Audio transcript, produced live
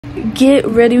get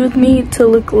ready with me to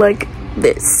look like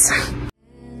this.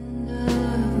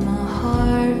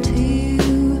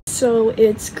 So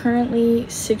it's currently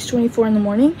 6:24 in the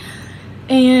morning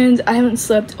and I haven't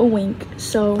slept a wink,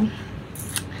 so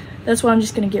that's why I'm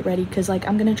just gonna get ready, because like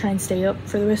I'm gonna try and stay up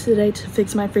for the rest of the day to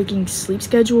fix my freaking sleep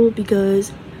schedule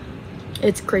because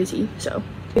it's crazy. So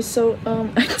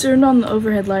I turned on the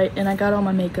overhead light and I got all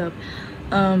my makeup,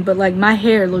 but like my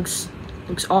hair looks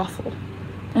awful.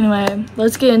 Anyway,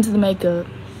 let's get into the makeup.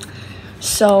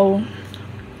 So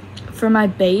for my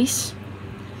base,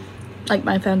 like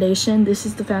my foundation, this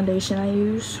is the foundation I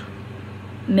use.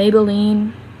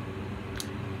 Maybelline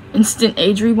Instant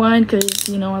Age Rewind, because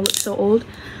you know I look so old.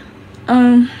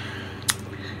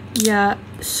 Yeah,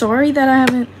 sorry that I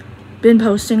haven't been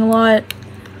posting a lot.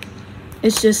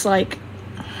 It's just like,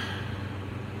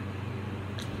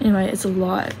 anyway, it's a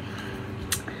lot.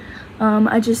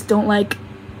 I just don't like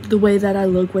the way that I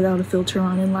look without a filter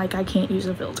on, and like I can't use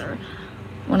a filter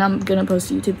when I'm gonna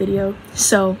post a YouTube video,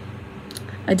 so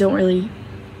I don't really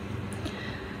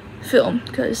film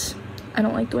because I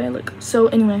don't like the way I look. So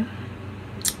anyway,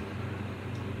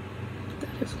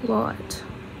 that is a lot.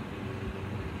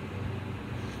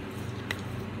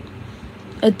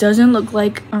 It doesn't look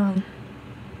like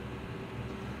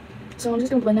so I'm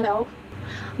just gonna blend that out.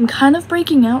 I'm kind of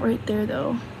breaking out right there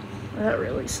though. That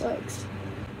really sucks.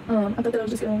 I thought that I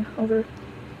was just going over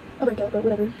a breakout, but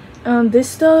whatever. This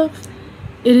stuff,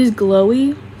 it is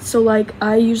glowy, so like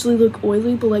I usually look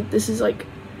oily, but like this is like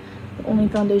the only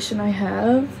foundation I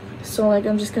have, so like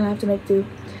I'm just gonna have to make do.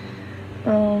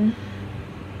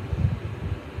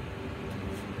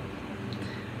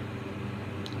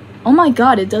 Oh my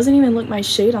god, it doesn't even look my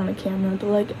shade on the camera, but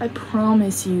like I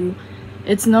promise you,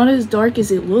 it's not as dark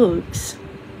as it looks.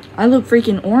 I look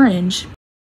freaking orange.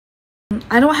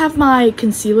 I don't have my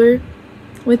concealer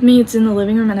with me. It's in the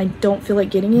living room and I don't feel like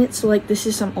getting it, so like this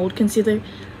is some old concealer.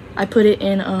 I put it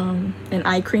in an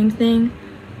eye cream thing,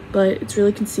 but it's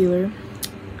really concealer.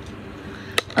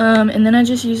 And then I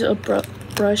just use a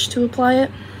brush to apply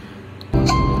it.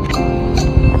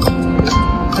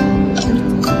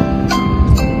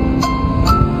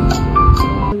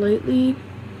 Lately,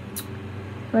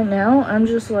 right now, I'm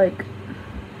just like,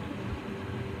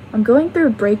 I'm going through a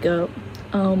breakup,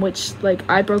 which like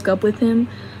I broke up with him,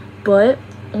 but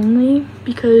only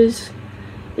because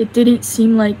it didn't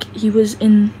seem like he was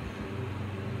in,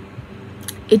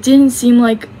 it didn't seem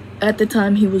like at the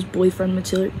time he was boyfriend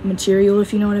material,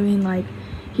 if you know what I mean. Like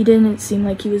he didn't seem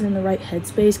like he was in the right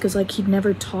headspace, because like he'd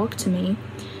never talked to me,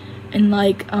 and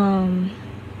like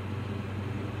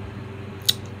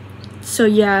so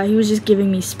yeah, he was just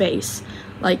giving me space,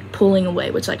 like pulling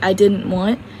away, which like I didn't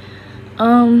want.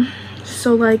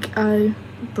 So like I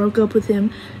broke up with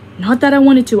him. Not that I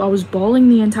wanted to, I was bawling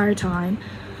the entire time.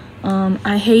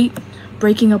 I hate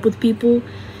breaking up with people,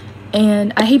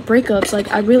 and I hate breakups. Like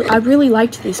I really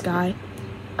liked this guy.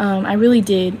 I really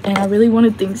did, and I really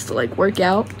wanted things to like work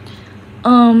out.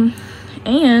 And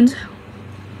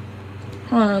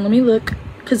hold on, let me look,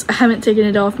 because I haven't taken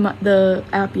it off the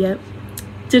app yet.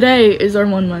 Today is our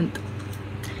 1 month.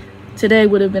 Today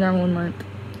would have been our 1 month,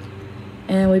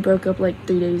 and we broke up like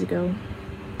 3 days ago.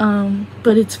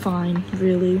 But it's fine,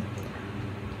 really.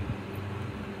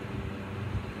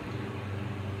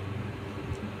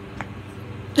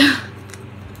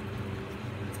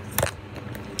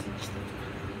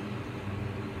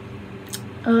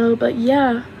 But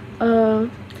yeah,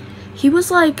 he was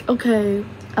like, okay,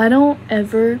 I don't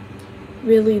ever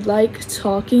really like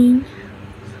talking.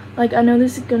 Like, I know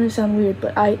this is gonna sound weird,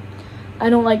 but I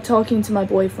don't like talking to my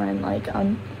boyfriend, like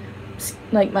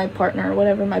like my partner or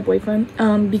whatever, my boyfriend,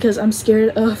 because I'm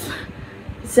scared of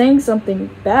saying something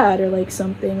bad, or like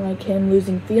something like him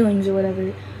losing feelings or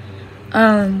whatever.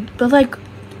 But like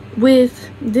with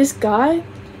this guy,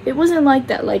 it wasn't like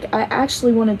that. Like I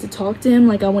actually wanted to talk to him,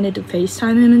 like I wanted to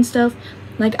FaceTime him and stuff.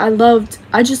 Like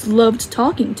I just loved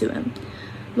talking to him.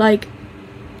 Like,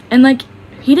 and like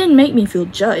he didn't make me feel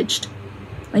judged.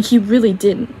 Like he really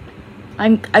didn't.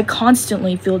 I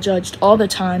constantly feel judged all the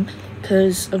time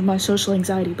because of my social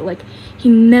anxiety, but like he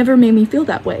never made me feel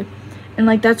that way, and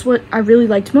like that's what I really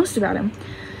liked most about him.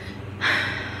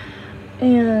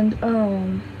 And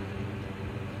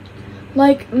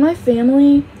like my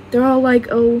family, they're all like,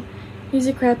 oh, he's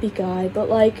a crappy guy, but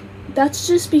like that's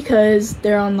just because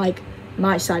they're on like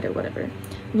my side or whatever.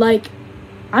 Like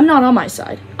I'm not on my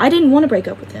side. I didn't want to break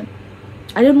up with him.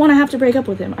 I didn't want to have to break up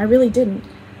with him. I really didn't.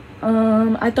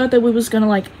 I thought that we was gonna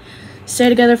like stay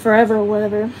together forever or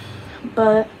whatever,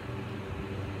 but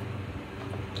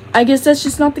I guess that's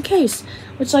just not the case,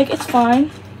 which like it's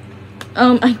fine.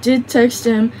 I did text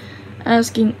him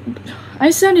asking, I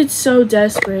sounded so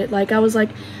desperate. Like, I was like,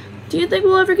 do you think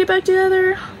we'll ever get back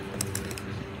together?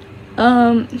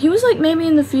 He was like, maybe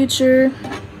in the future.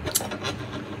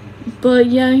 But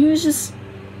yeah, he was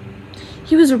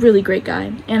a really great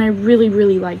guy. And I really,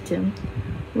 really liked him.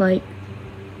 Like,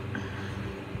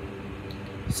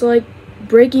 so like,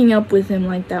 breaking up with him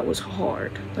like that was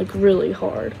hard. Like, really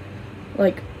hard.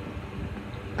 Like,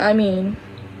 I mean,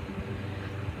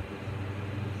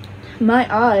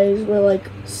 my eyes were like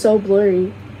so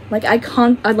blurry. Like, I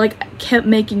like kept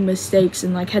making mistakes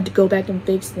and like had to go back and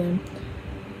fix them.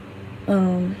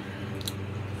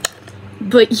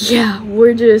 But yeah,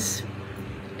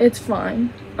 it's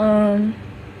fine. I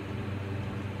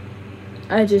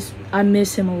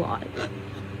miss him a lot.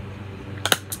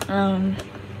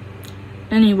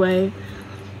 Anyway,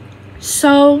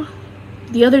 so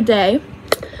the other day,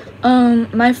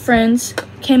 my friends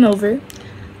came over,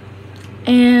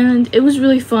 and it was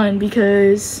really fun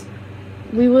because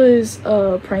we was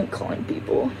prank calling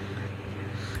people,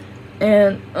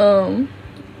 and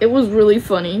it was really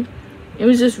funny. It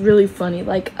was just really funny.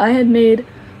 Like, I had made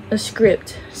a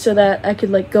script so that I could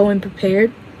like go in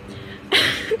prepared,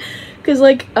 because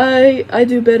like I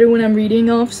do better when I'm reading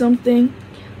off something.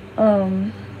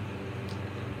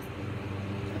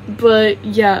 But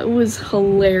yeah, it was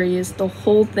hilarious, the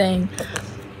whole thing.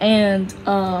 And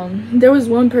there was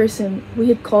one person, we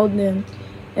had called them,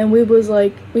 and we was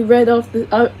like, we read off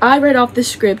the I read off the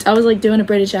script. I was like doing a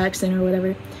British accent or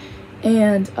whatever,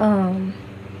 and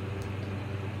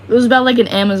it was about like an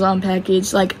Amazon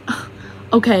package. Like,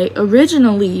 okay,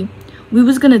 originally we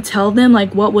was gonna tell them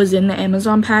like what was in the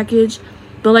Amazon package,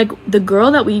 but like the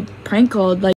girl that we prank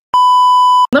called, like,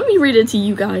 let me read it to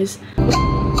you guys.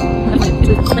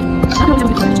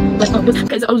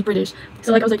 Because I was British,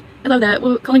 so like I was like, I love that.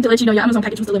 We're calling to let you know your Amazon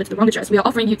package was delivered to the wrong address. We are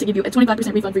offering you to give you a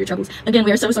 25% refund for your troubles. Again,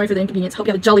 we are so sorry for the inconvenience. Hope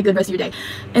you have a jolly good rest of your day.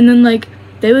 And then like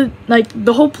they would like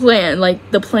the whole plan,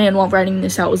 like the plan while writing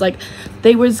this out was like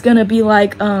they was gonna be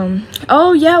like,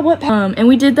 oh yeah, what, and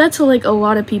we did that to like a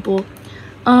lot of people.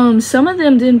 Some of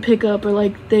them didn't pick up, or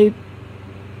like they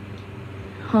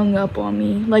hung up on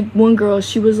me. Like one girl,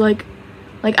 she was like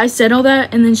I said all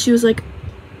that, and then she was like,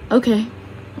 okay,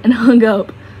 and hung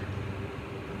up.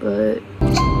 But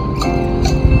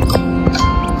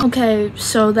okay,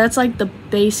 so that's like the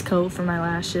base coat for my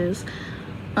lashes.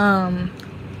 And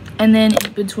then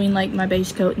in between like my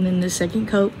base coat and then the second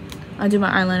coat, I do my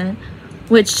eyeliner,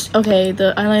 which, okay,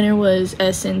 the eyeliner was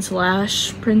Essence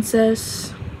Lash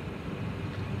Princess.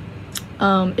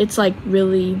 It's like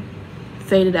really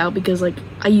faded out because like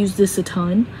I use this a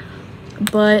ton.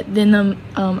 But then the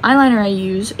eyeliner I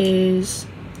use is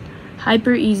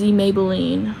Hyper Easy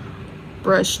Maybelline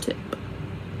brush tip.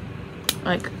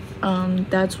 Like,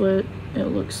 that's what it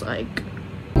looks like.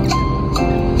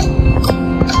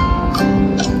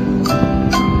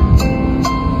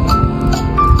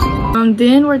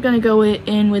 Then we're gonna go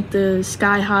in with the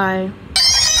Sky High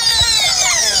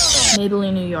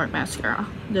Maybelline New York mascara.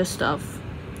 This stuff,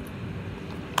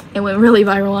 it went really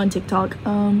viral on TikTok.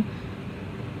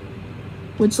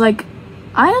 Which, like,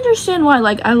 I understand why.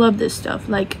 Like, I love this stuff.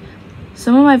 Like,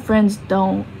 some of my friends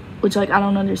don't, which, like, I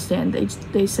don't understand.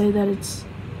 They say that it's,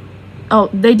 oh,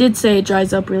 they did say it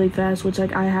dries up really fast, which,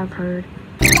 like, I have heard.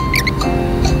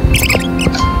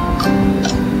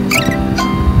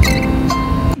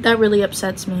 That really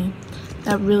upsets me.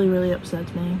 That really, really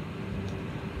upsets me.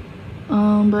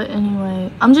 But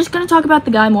anyway, I'm just gonna talk about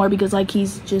the guy more because, like,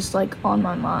 he's just, like, on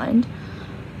my mind.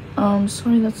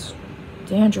 Sorry, that's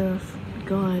dandruff.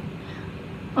 God.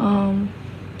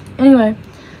 Anyway,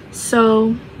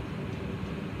 so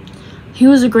he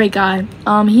was a great guy.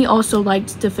 He also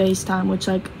liked to FaceTime, which,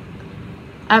 like,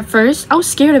 at first I was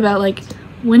scared about. Like,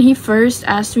 when he first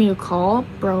asked me to call,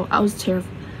 bro, I was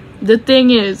terrified. The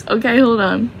thing is, okay, hold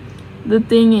on. The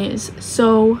thing is,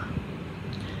 so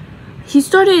he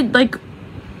started, like,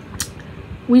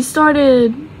 we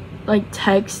started like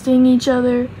texting each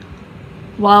other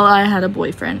while I had a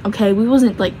boyfriend. Okay, we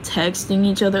wasn't like texting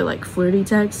each other like flirty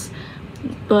texts,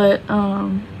 but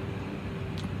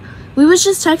we was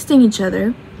just texting each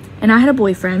other, and I had a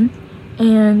boyfriend.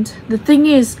 And the thing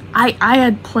is, I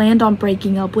had planned on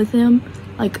breaking up with him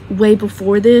like way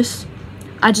before this.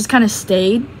 I just kind of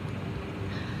stayed,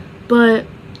 but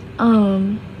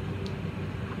I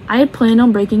had planned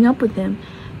on breaking up with him.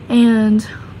 And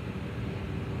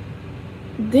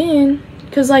then,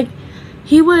 because like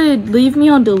he would leave me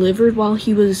on delivered while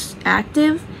he was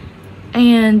active,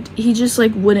 and he just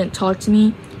like wouldn't talk to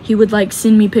me. He would like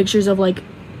send me pictures of like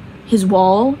his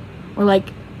wall, or like,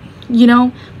 you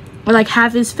know, or like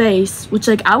half his face, which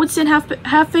like I would send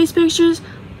half face pictures,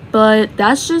 but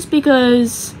that's just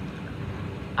because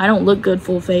I don't look good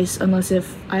full face unless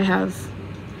if I have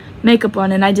makeup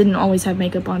on, and I didn't always have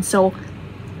makeup on, so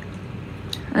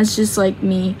that's just like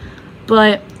me.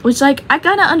 But which, like, I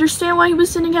kind of understand why he was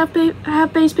sending half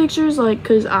face pictures, like,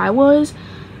 because I was.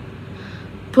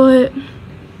 But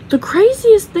the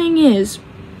craziest thing is,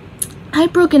 I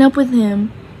had broken up with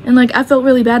him, and like I felt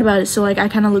really bad about it, so like I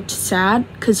kind of looked sad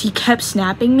because he kept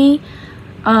snapping me,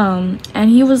 and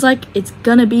he was like, it's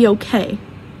gonna be okay.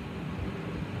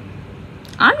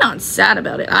 I'm not sad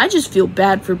about it. I just feel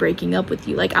bad for breaking up with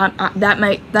you. Like, that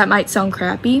might sound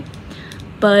crappy,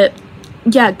 but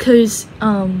yeah, cause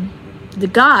the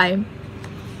guy,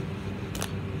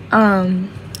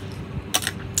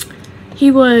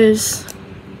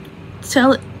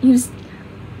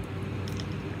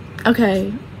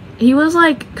 he was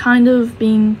like kind of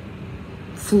being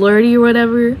flirty or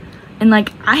whatever, and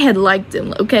like I had liked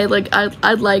him. Okay, like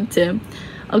I liked him.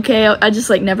 Okay, I just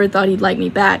like never thought he'd like me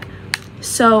back.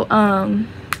 So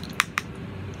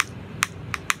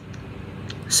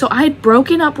so I had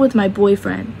broken up with my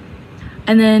boyfriend,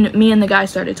 and then me and the guy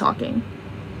started talking.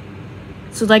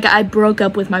 So like I broke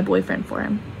up with my boyfriend for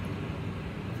him.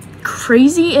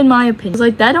 Crazy in my opinion.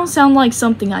 Like, that don't sound like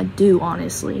something I do,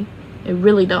 honestly. It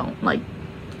really don't. Like,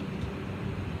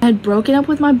 I had broken up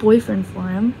with my boyfriend for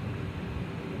him,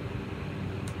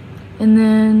 and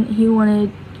then he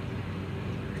wanted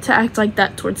to act like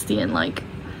that towards the end. Like,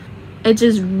 it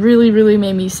just really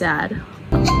made me sad.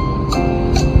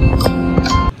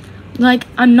 Like,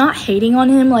 I'm not hating on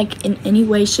him, like, in any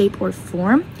way, shape, or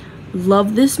form.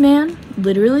 Love this man,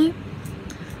 literally.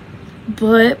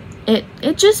 But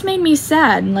it just made me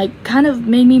sad, and, like, kind of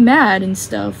made me mad and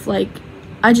stuff. Like,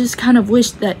 I just kind of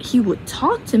wished that he would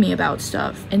talk to me about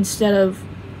stuff instead of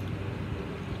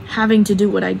having to do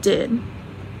what I did.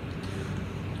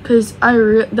 Because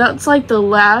that's, like, the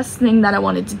last thing that I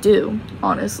wanted to do,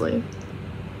 honestly.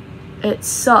 It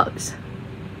sucks.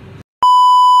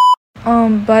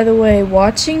 By the way,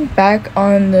 watching back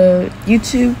on the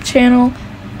YouTube channel,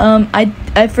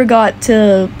 I forgot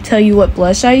to tell you what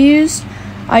blush I used.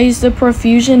 I used the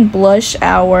Profusion Blush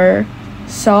Hour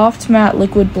Soft Matte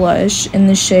Liquid Blush in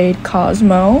the shade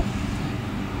Cosmo.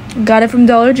 Got it from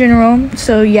Dollar General,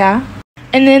 so yeah.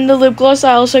 And then the lip gloss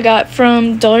I also got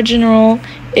from Dollar General.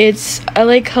 It's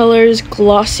LA Colors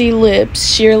Glossy Lips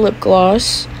Sheer Lip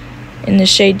Gloss in the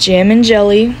shade Jam and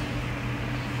Jelly.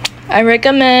 I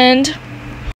recommend.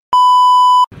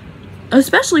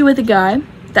 Especially with a guy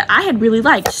that I had really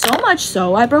liked. So much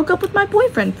so, I broke up with my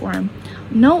boyfriend for him.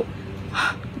 No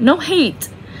hate.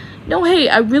 No hate.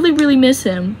 I really miss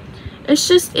him. It's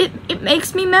just, it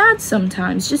makes me mad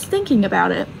sometimes, just thinking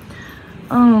about it.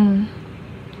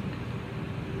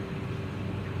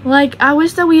 Like, I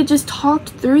wish that we had just talked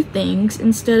through things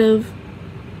instead of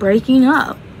breaking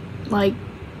up. Like,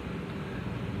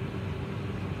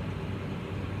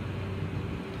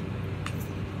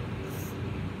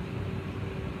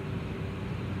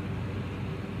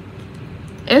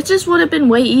 it just would have been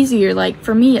way easier, like,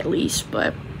 for me at least,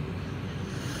 but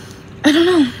I don't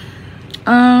know.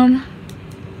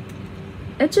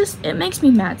 It makes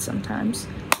me mad sometimes.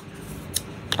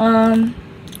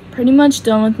 Pretty much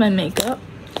done with my makeup.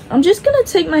 I'm just gonna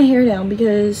take my hair down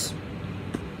because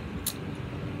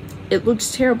it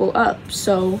looks terrible up,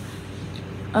 so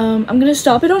I'm gonna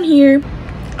stop it on here.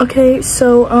 Okay,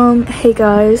 so hey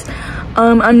guys,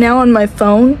 I'm now on my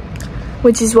phone,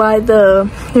 which is why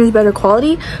there's better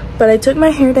quality, but I took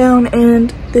my hair down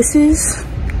and this is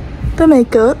the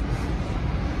makeup.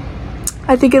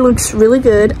 I think it looks really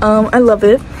good. I love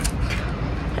it,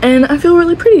 and I feel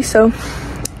really pretty. So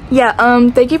yeah,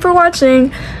 thank you for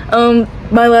watching.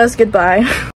 My last goodbye.